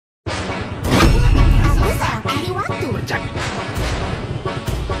berjaya.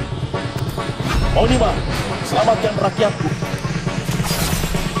 Onima, selamatkan rakyatku.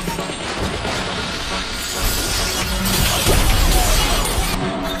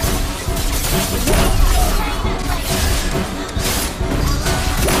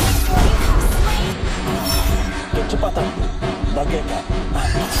 Kecepatan bagaikan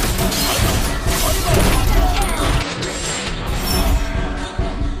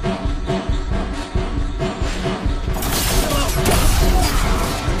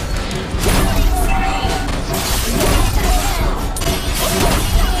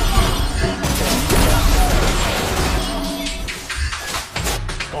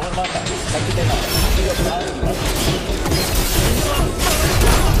kehormatan dan kita tidak berarti.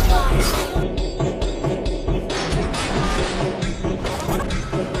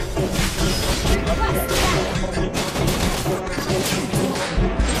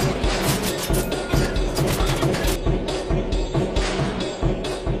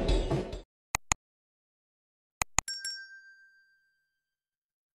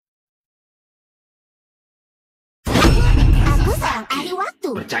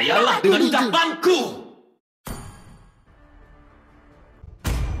 Percayalah dengan ucapanku.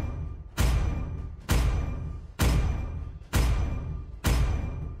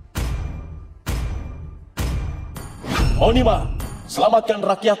 Onima, selamatkan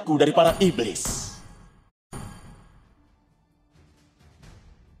rakyatku dari para iblis.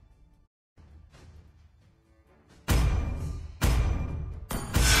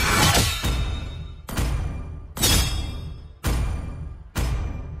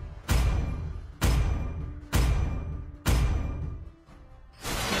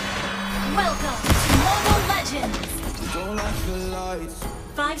 Welcome to Mobile Legends!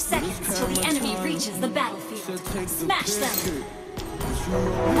 5 seconds till the enemy reaches the battlefield. Smash them!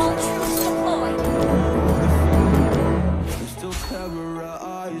 All troops deployed! I'm still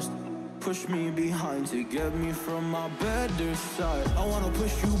terrorized. Push me behind to get me from my better side. I wanna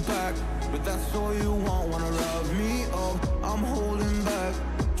push you back, but that's all you want. Wanna rub me up, I'm holding back.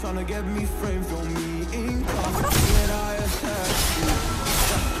 Trying to get me framed, throw me in cuffs. Yet I attack you.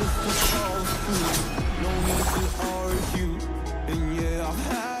 That's just a false truth. No need to argue. And yeah, I've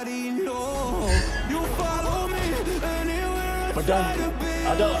had enough. You follow me anywhere I try Pedangku to be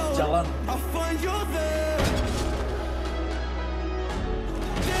adalah alone. jalan. I find you there.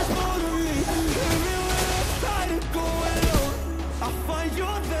 There's more to me. Everywhere I try to go alone, I find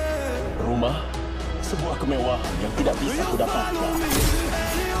you there. Rumah, sebuah kemewahan yang tidak bisa You follow kudapatkan. me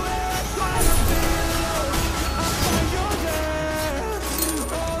anywhere I try to be alone, I find you there.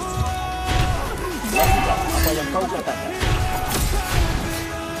 Lakukan apa yang kau katakan.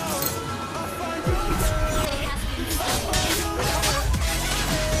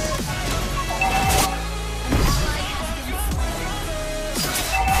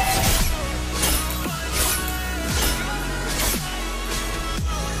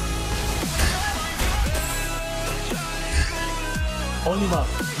 Onima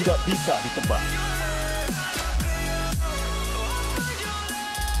tidak bisa ditebak.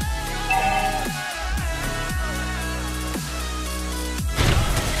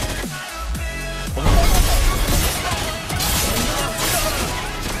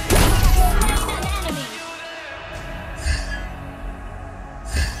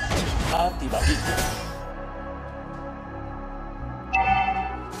 Hati bagiku.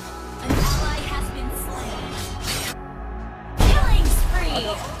 An ally has been slain. Killing spree!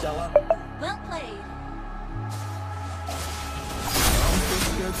 Jalan. Well played.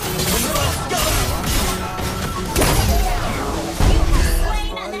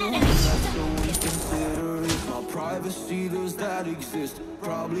 Slain an enemy. Consider it my privacy, those that exist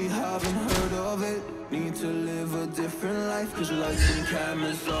probably haven't heard of it. Need to live a different life, cause lights and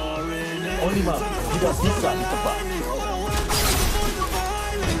cameras are in it. Onima tidak bisa ditebak.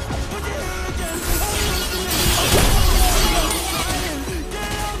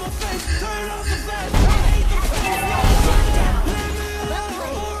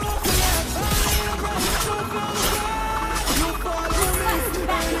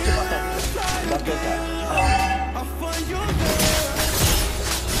 Kecepatan bagaikan I find you there.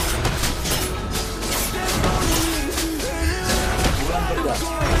 bulan berdas.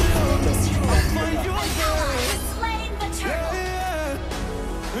 Slain the turtle.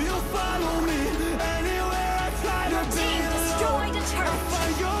 You follow me anywhere I try to be. Team destroyed a turret.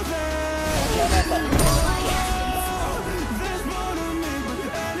 Find you there. Kianatan. Ally has been slain. There's more to me, but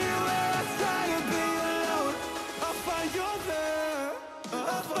anywhere I try to be alone, I find you there.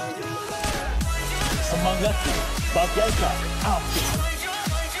 I find you there. Semangatku bagaikan api.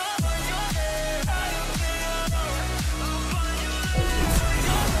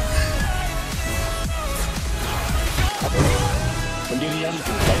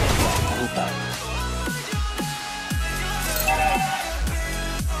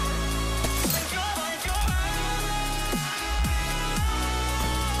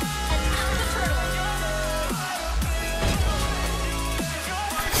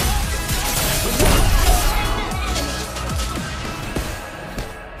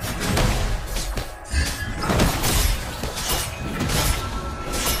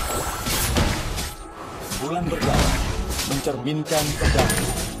 mencerminkan pedangku.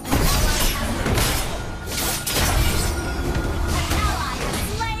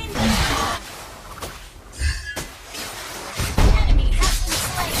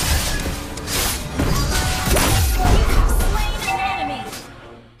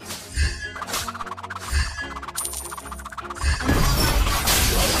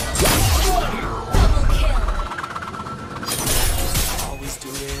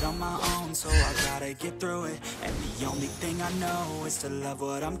 To love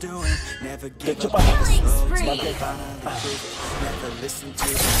what I'm doing, never give up, Kecepatan never slow till I bagaikan finally prove it. Never listen to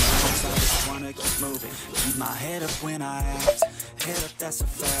the noise, I just wanna keep moving. Keep my head up when I act, head up, that's a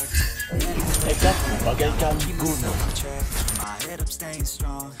fact. Tekadku bagaikan gunung. My head up, staying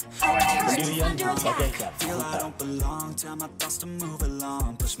strong. Pendirian bagaikan Feel I hutan. don't belong, tell my thoughts to move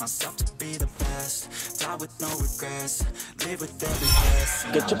along. Push myself to be the best, die with no regrets. Live with every breath.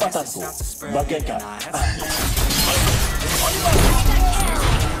 Kecepatanku bagaikan angin.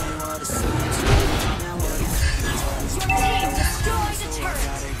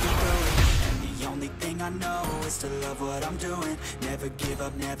 I know is to love what I'm doing. Never give up,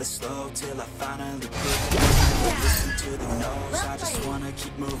 never slow till I finally prove it. Never listen to the no's, I just wanna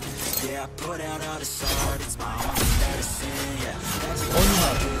keep moving. Yeah, I put out all this art, it's my own medicine. Yeah, that's what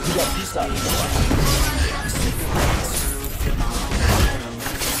Onima tidak bisa ditebak. I'm sick of being screwed, feel my own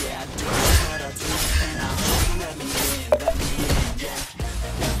adrenaline. Yeah, I do what I do, and I hope you let me in, yeah.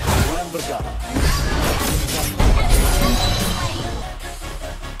 Bulan berdarah.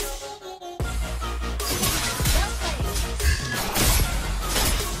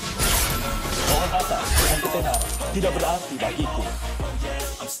 Kehormatan dan ketenaran tidak berarti bagiku.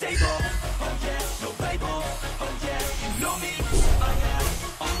 I'm stable, oh yeah, no label, oh yeah, you know me,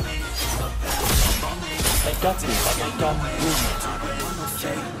 only, Tekadku bagaikan gunung.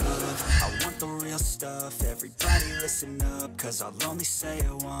 I want the real stuff, everybody listen up, cause I'll only say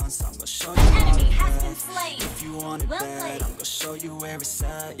it once, I'm gonna show you all the path. If you want it bad, I'm gonna show you where it's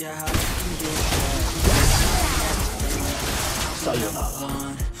at, yeah, how you can get that.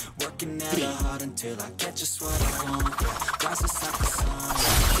 Sayonara. Working hella hard until I get just what I want. Rises like the sun,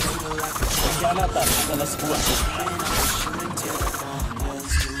 cradle like a Pengkhianatan adalah sebuah shooting till I fall.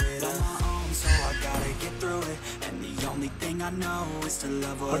 Let's do it on my own, so I gotta get through it. And the only thing I know is to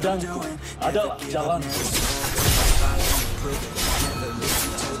love what I'm pedangku doing. adalah jalanku. Never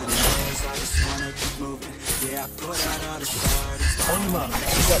listen to the noise, I just wanna keep moving. Yeah, I put out all the start. Onima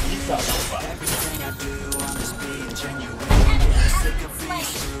tidak bisa ditebak. Everything I do, I'm just being genuine. Yeah, I'm sick of being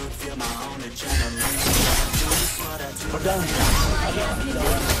screwed, feel my own adrenaline. Do just what I do. Pedangku adalah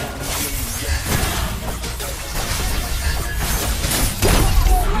jalanku.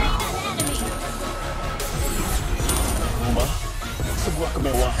 Rumah, sebuah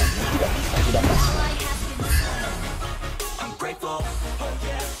kemewahan yang tidak bisa didapatkan. I'm grateful, oh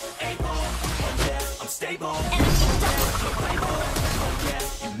yeah, able, oh yeah, I'm stable, label, oh yeah,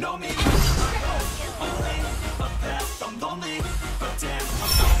 you know me, only a path, I'm lonely, but damn,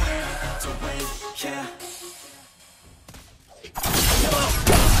 I'm going to win, yeah.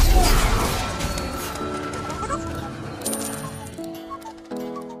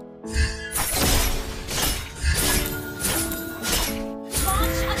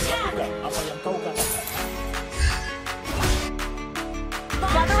 Bukan apa yang kau katakan.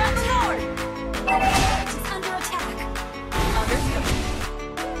 Under attack. Understood.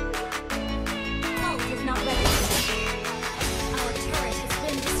 Ult is not ready. Our turret has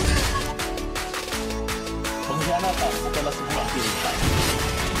been destroyed. Pengkhianatan adalah sebuah pilihan.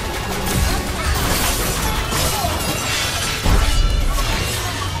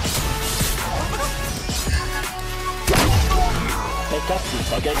 Tekadku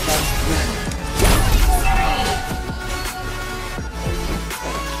bagaikan gunung.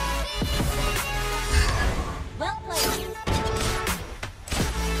 Well played.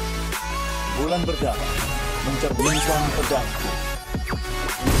 Bulan berdarah mencerminkan pedangku.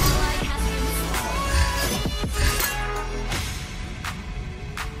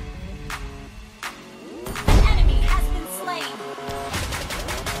 Enemy has been slain.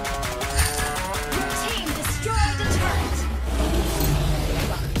 Your team destroyed a turret.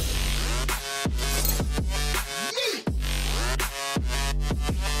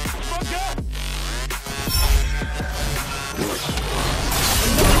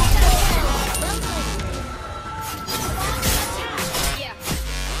 Yeah.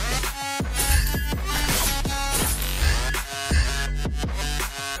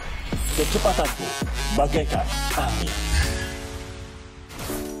 Kecepatanku bagaikan angin.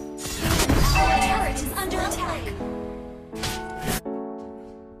 Our turret is under attack.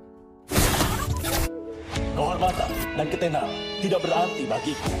 Kehormatan dan ketenaran tidak berarti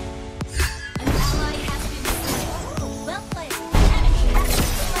bagiku. An ally has been slain. Well played. Enemy has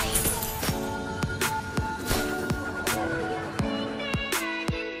been slain.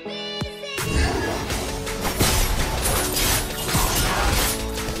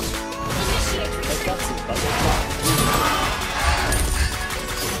 Initiate retreat. Tekadku bagaikan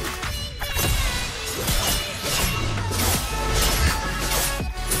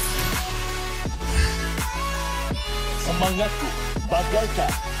semangatku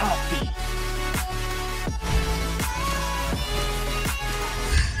bagaikan api.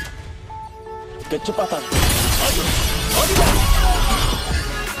 Kecepatan. Ayo, ayo.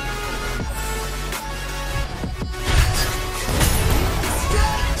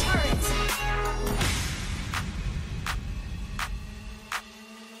 Destroy the turret.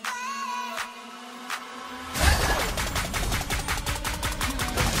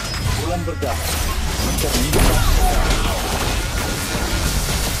 Bulan berdamai mencerminkan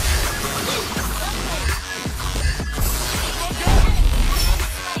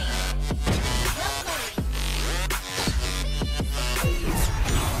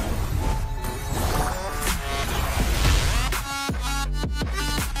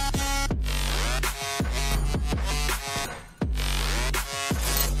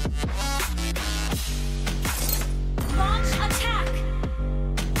Launch attack.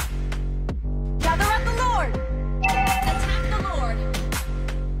 Gather up the Lord. Attack the Lord.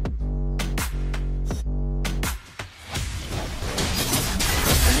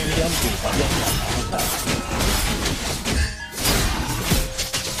 pendirianku bagaikan hutan.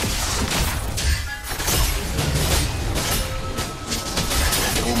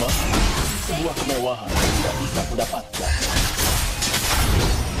 Rumah, sebuah kemewahan yang tidak bisa kudapatkan.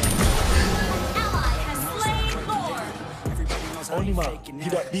 Ally has slain Lord. Onima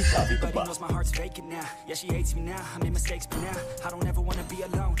tidak bisa ditebak. knows my heart's vacant now. Yeah, she hates me now. I made mistakes, but now I don't ever wanna be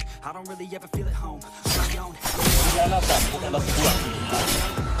alone. I don't really ever feel at home on my own. Pengkhianatan adalah sebuah pilihan.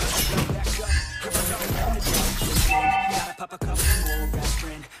 Gotta pop a couple more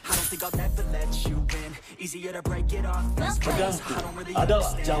aspirin. I don't think I'll ever let you in. Easier to break it off fast friends. I don't really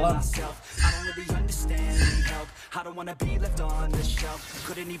Adalah understand jalan. myself. I don't really understand, need help. I don't wanna be left on the shelf.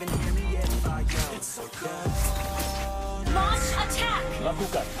 Couldn't even hear me if I yelled. It's so cold. Launch attack.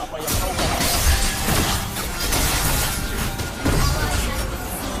 Lakukan apa yang kau katakan.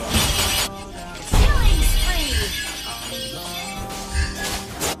 Killing spree.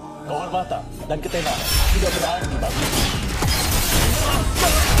 Kehormatan dan ketenaran tidak berarti bagiku.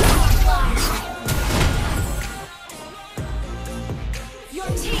 Your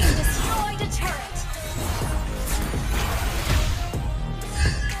team destroyed a turret.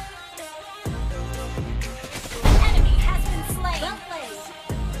 An enemy has been slain. Well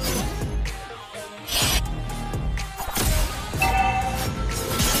played.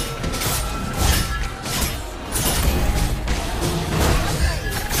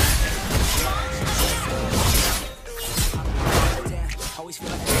 Always feel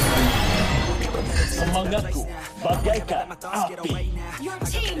like Semangatku bagaikan my thoughts get away api. now. Your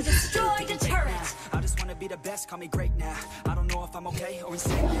team destroyed a turret. I just wanna be the best, call me great now. I don't know if I'm okay or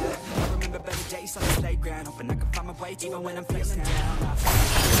insane now. I remember better days on the playground, hoping I can find my way even when I'm feeling down.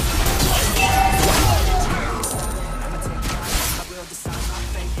 I'ma take time, I will decide my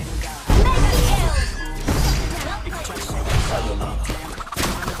fate and die. Mega kill. Well If you try to played. shake me, Sayonara.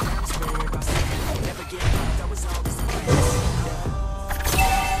 I'm the ground's where I stand. Never get up, that was always the plan.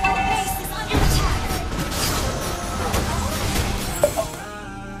 Our base is under attack.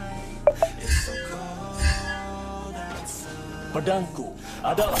 Pedangku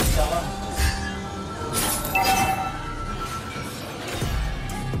adalah jalanku.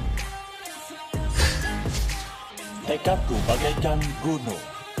 Tekadku bagaikan gunung.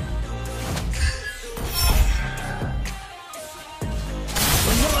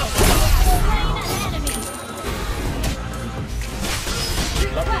 Slain an enemy.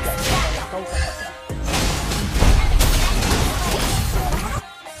 Lakukan apa yang kau katakan.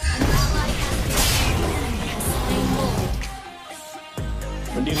 An ally has been slain. An enemy has slain Lord.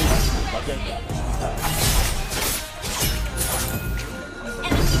 Pendirianku bagaikan hutan.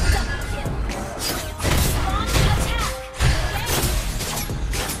 Enemy double